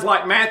the ones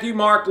like Matthew,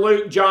 Mark,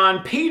 Luke,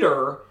 John,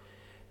 Peter,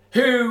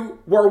 who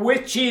were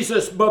with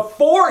Jesus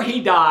before he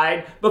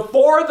died,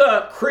 before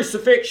the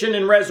crucifixion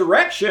and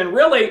resurrection,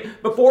 really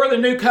before the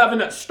new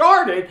covenant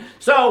started.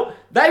 So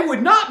they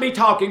would not be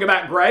talking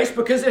about grace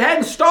because it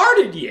hadn't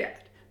started yet.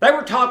 They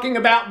were talking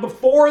about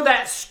before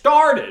that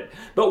started.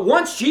 But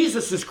once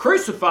Jesus is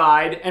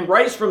crucified and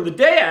raised from the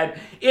dead,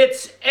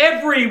 it's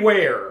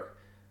everywhere.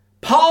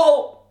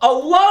 Paul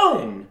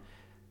alone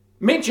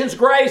mentions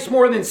grace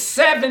more than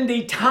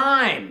 70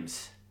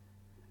 times.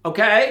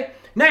 Okay?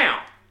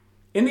 Now,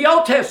 in the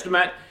Old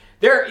Testament,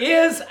 there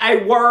is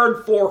a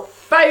word for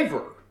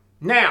favor.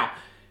 Now,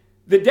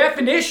 the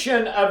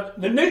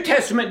New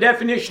Testament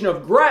definition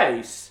of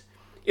grace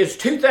is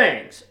 2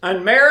 things: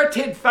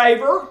 unmerited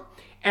favor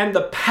and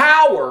the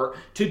power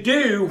to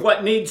do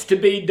what needs to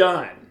be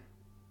done.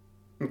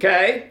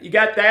 Okay? You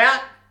got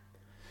that?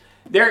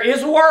 There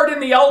is a word in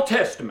the Old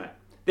Testament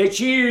that's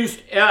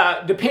used,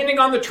 depending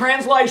on the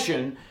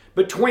translation,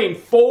 between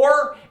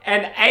 4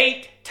 and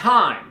 8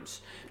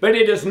 times. But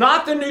it is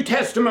not the New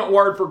Testament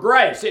word for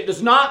grace. It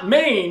does not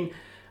mean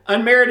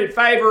unmerited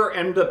favor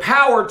and the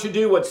power to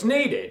do what's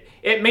needed.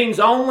 It means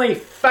only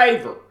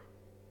favor.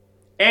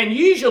 And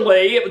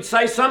usually it would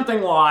say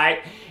something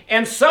like,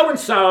 and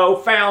so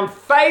found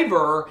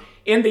favor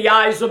in the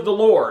eyes of the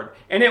Lord.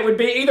 And it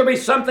would either be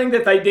something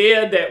that they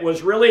did that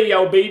was really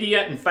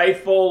obedient and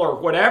faithful or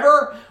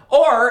whatever,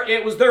 or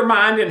it was their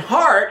mind and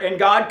heart, and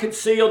God could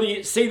see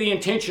the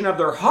intention of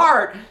their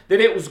heart that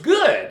it was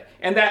good,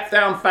 and that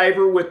found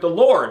favor with the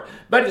Lord.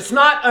 But it's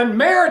not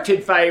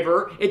unmerited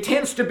favor, it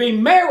tends to be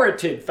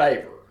merited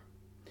favor.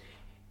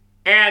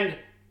 And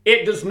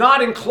it does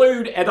not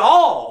include at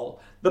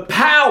all the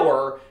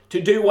power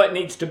to do what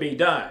needs to be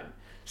done.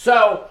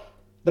 So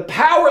the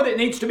power that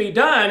needs to be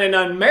done in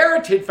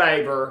unmerited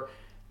favor,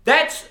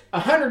 that's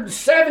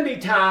 170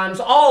 times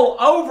all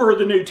over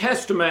the New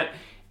Testament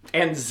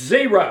and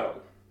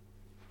 0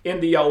 in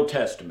the Old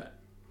Testament.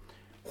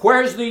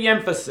 Where's the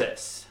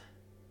emphasis?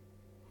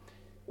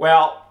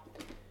 Well,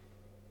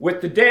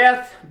 with the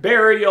death,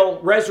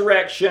 burial,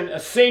 resurrection,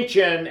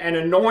 ascension, and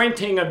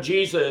anointing of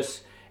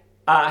Jesus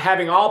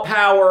having all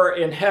power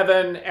in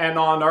heaven and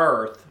on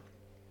earth,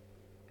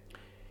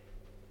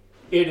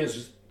 it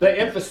is the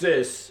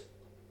emphasis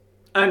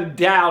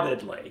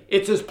undoubtedly.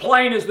 It's as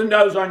plain as the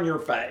nose on your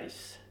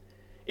face,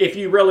 if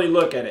you really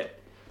look at it,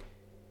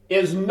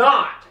 is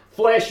not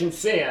flesh and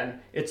sin,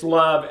 it's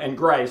love and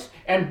grace.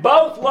 And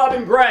both love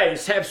and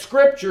grace have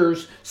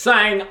scriptures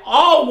saying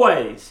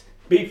always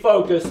be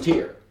focused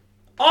here.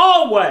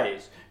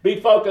 Always be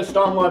focused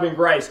on love and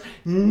grace.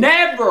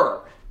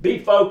 Never be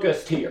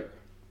focused here.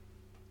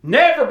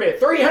 Never be.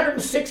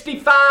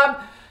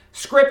 365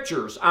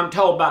 scriptures, I'm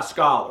told by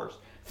scholars.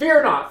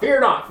 Fear not, fear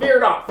not, fear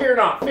not, fear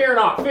not, fear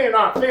not, fear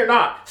not, fear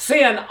not.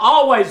 Sin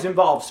always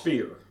involves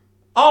fear.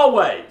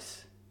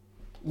 Always.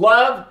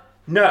 Love?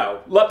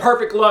 No.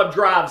 Perfect love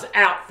drives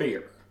out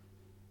fear.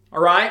 All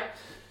right?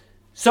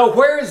 So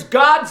where is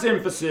God's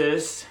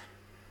emphasis?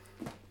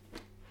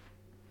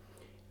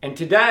 And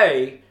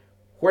today,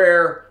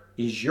 where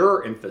is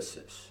your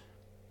emphasis?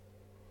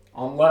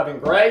 On love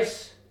and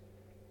grace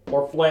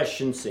or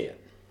flesh and sin?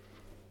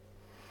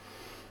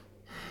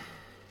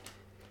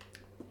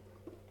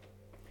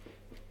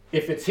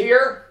 If it's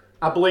here,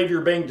 I believe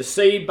you're being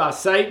deceived by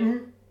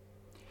Satan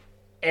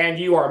and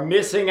you are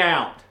missing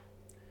out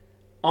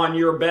on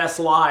your best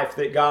life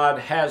that God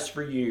has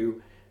for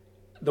you,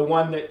 the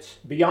one that's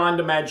beyond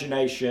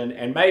imagination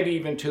and maybe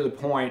even to the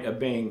point of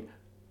being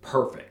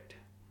perfect.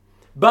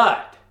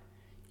 But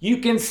you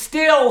can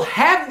still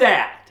have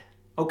that,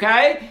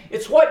 okay?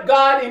 It's what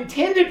God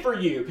intended for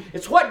you.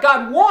 It's what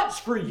God wants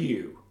for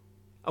you,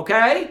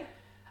 okay?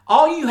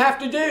 All you have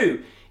to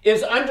do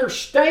is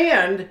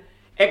understand,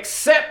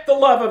 accept the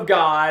love of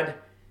God,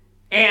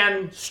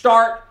 and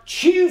start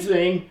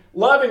choosing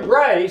love and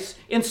grace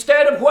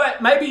instead of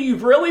what maybe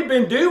you've really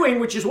been doing,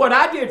 which is what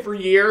I did for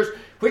years,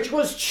 which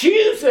was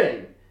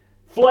choosing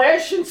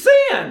flesh and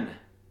sin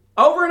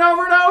over and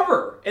over and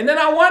over. And then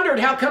I wondered,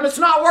 how come it's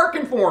not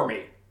working for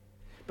me?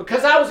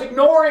 Because I was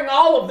ignoring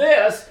all of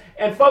this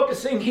and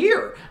focusing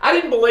here. I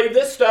didn't believe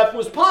this stuff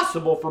was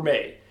possible for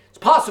me. It's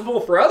possible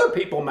for other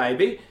people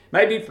maybe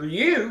for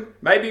you,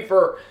 maybe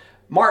for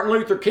Martin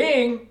Luther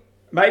King,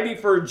 maybe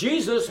for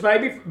Jesus,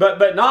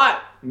 but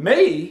not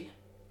me,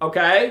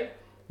 okay?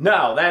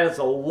 No, that is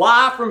a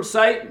lie from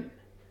Satan.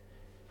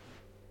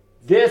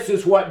 This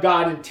is what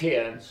God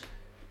intends.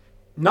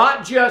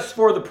 Not just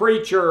for the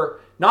preacher,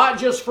 not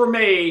just for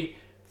me,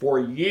 for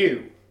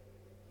you.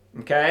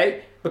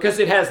 Okay? Because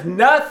it has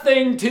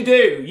nothing to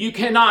do. You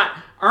cannot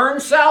earn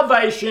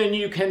salvation.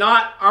 You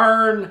cannot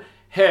earn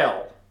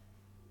hell.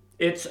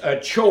 It's a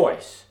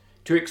choice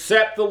to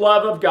accept the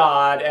love of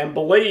God and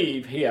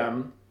believe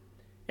Him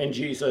and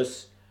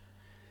Jesus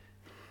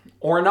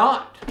or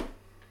not.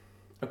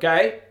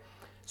 Okay?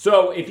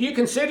 So if you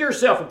consider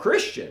yourself a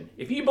Christian,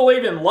 if you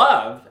believe in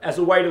love as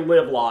a way to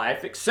live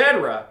life,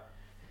 etc.,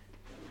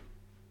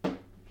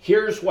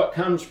 here's what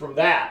comes from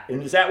that.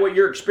 And is that what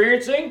you're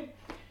experiencing?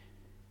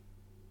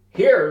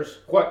 Here's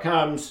what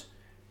comes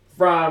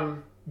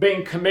from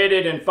being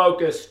committed and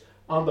focused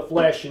on the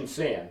flesh and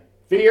sin.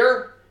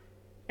 Fear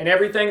and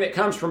everything that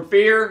comes from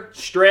fear,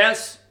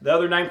 stress, the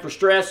other name for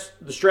stress,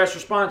 the stress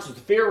response is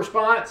the fear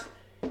response,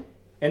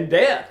 and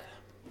death.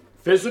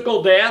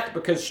 Physical death,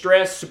 because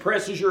stress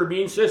suppresses your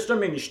immune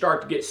system and you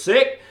start to get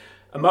sick.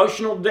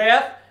 Emotional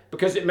death,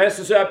 because it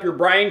messes up your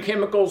brain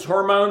chemicals,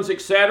 hormones,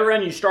 etc.,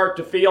 and you start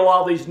to feel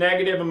all these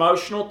negative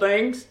emotional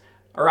things.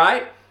 All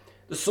right?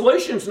 The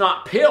solution's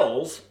not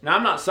pills. Now,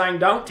 I'm not saying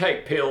don't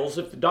take pills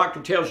if the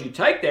doctor tells you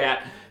take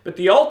that, but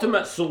the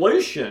ultimate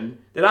solution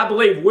that I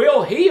believe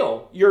will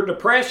heal your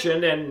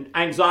depression and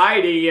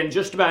anxiety and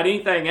just about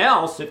anything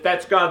else, if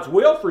that's God's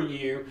will for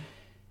you,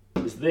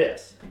 is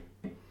this.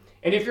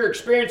 And if you're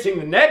experiencing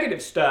the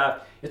negative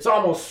stuff, it's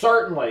almost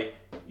certainly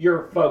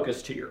you're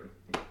focused here.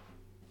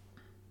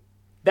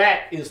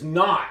 That is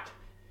not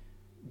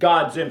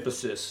God's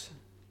emphasis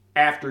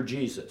after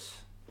Jesus.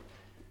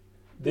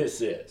 This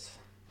is.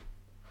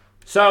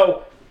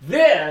 So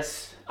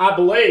this, I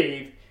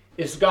believe,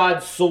 is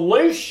God's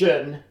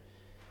solution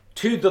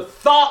to the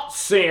thought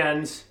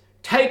sins,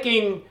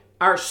 taking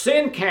our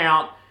sin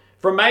count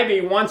from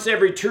maybe once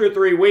every 2 or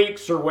 3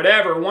 weeks or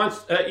whatever,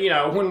 once,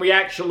 when we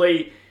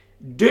actually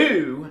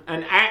do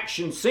an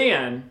action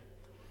sin,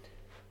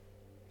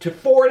 to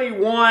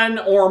 41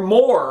 or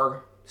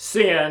more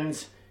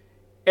sins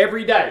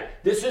every day.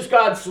 This is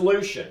God's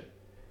solution.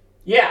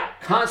 Yeah,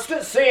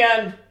 constant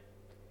sin,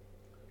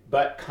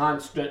 but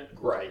constant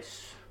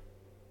grace.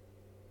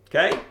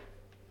 Okay?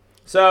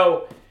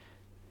 So,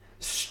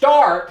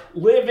 start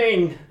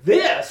living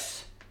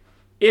this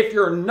if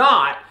you're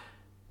not.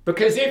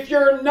 Because if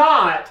you're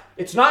not,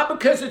 it's not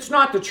because it's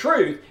not the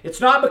truth. It's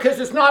not because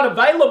it's not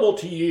available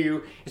to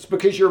you. It's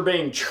because you're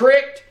being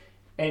tricked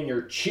and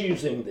you're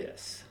choosing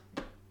this.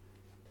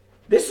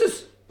 This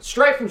is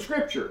straight from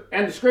Scripture,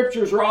 and the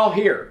Scriptures are all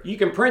here. You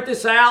can print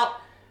this out,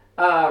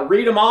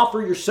 read them all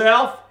for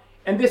yourself,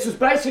 and this is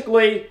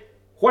basically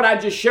what I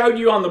just showed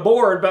you on the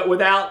board, but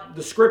without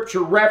the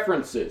Scripture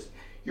references.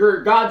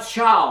 You're God's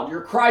child.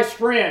 You're Christ's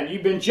friend.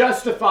 You've been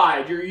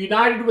justified. You're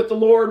united with the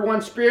Lord,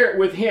 one spirit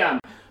with Him.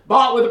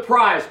 Bought with a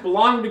price,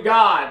 belong to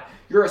God.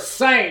 You're a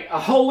saint, a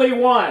holy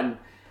one.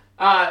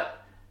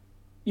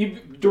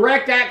 You've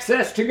direct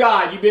access to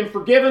God. You've been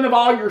forgiven of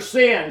all your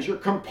sins. You're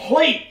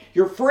complete.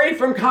 You're free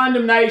from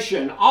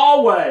condemnation,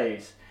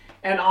 always.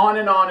 And on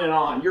and on and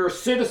on. You're a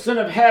citizen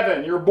of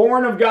heaven. You're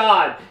born of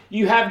God.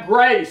 You have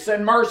grace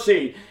and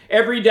mercy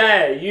every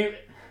day.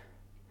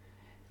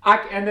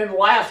 And then the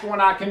last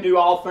one, I can do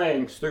all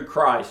things through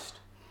Christ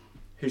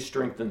who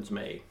strengthens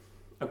me.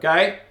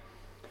 Okay?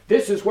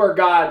 This is where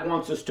God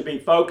wants us to be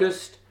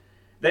focused.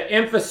 The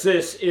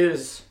emphasis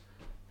is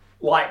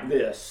like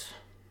this.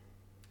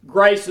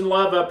 Grace and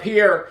love up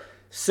here,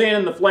 sin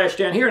in the flesh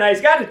down here. Now, He's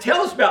got to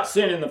tell us about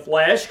sin in the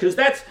flesh because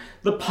that's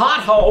the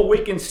pothole we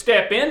can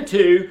step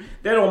into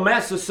that'll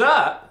mess us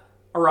up.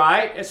 All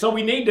right? And so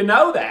we need to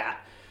know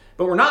that.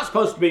 But we're not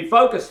supposed to be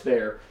focused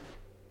there.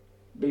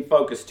 Be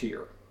focused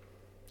here.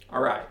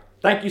 All right.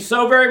 Thank you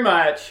so very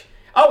much.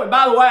 Oh, and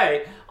by the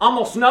way,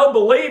 almost no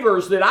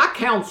believers that I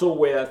counsel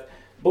with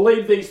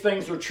believe these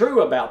things are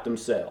true about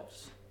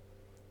themselves.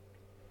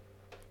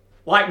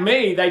 Like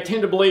me, they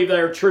tend to believe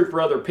they're true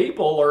for other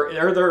people, or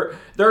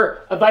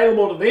they're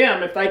available to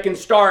them if they can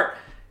start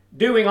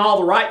doing all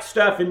the right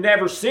stuff and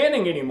never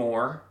sinning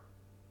anymore.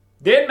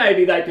 Then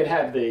maybe they could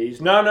have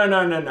these.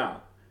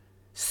 No.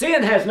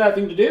 Sin has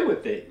nothing to do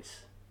with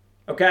these.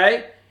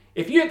 Okay?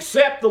 If you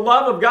accept the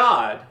love of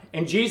God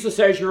and Jesus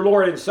as your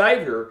Lord and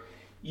Savior,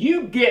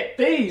 you get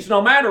these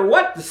no matter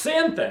what the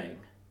sin thing.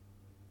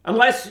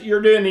 Unless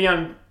you're doing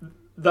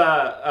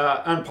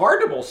the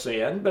unpardonable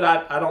sin, but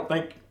I don't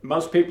think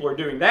most people are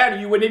doing that, or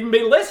you wouldn't even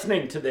be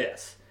listening to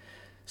this.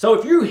 So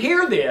if you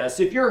hear this,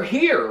 if you're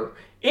here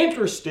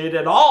interested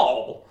at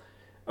all,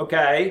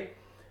 okay,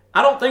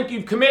 I don't think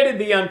you've committed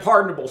the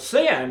unpardonable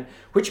sin,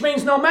 which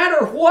means no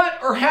matter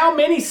what or how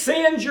many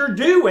sins you're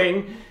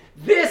doing,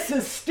 this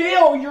is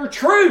still your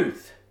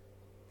truth.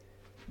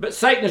 But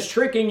Satan is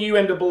tricking you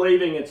into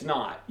believing it's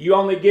not. You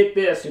only get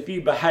this if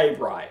you behave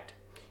right.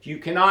 You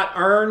cannot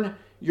earn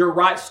your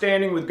right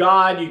standing with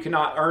God. You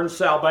cannot earn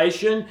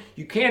salvation.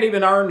 You can't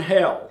even earn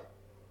hell.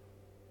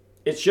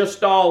 It's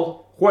just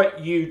all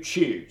what you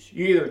choose.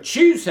 You either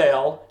choose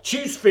hell,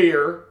 choose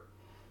fear,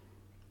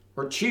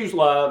 or choose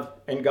love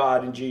and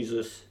God and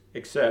Jesus,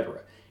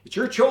 etc. It's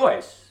your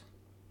choice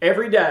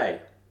every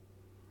day.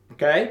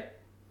 Okay?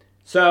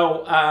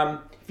 So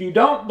if you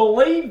don't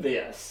believe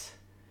this,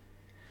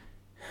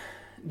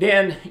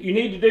 then you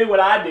need to do what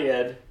I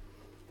did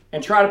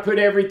and try to put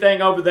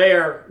everything over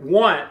there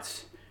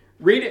once.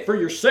 Read it for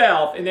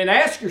yourself and then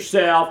ask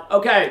yourself,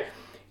 okay,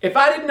 if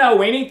I didn't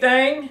know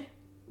anything,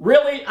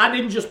 really, I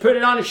didn't just put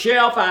it on a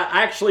shelf,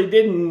 I actually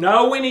didn't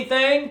know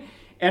anything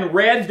and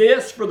read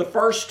this for the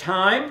first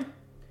time,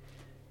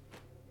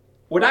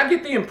 would I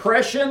get the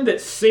impression that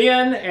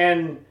sin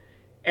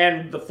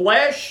and the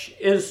flesh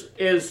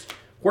is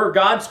where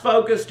God's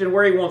focused and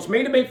where He wants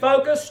me to be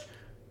focused?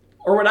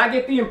 Or would I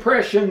get the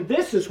impression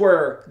this is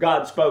where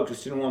God's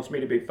focused and wants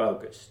me to be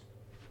focused?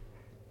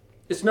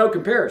 It's no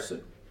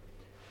comparison.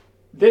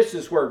 This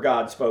is where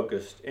God's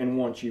focused and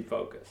wants you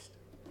focused.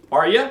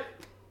 Are you?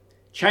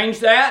 Change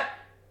that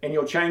and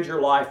you'll change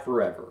your life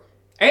forever.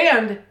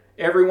 And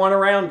everyone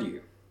around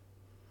you.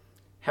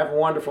 Have a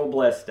wonderful,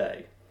 blessed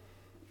day.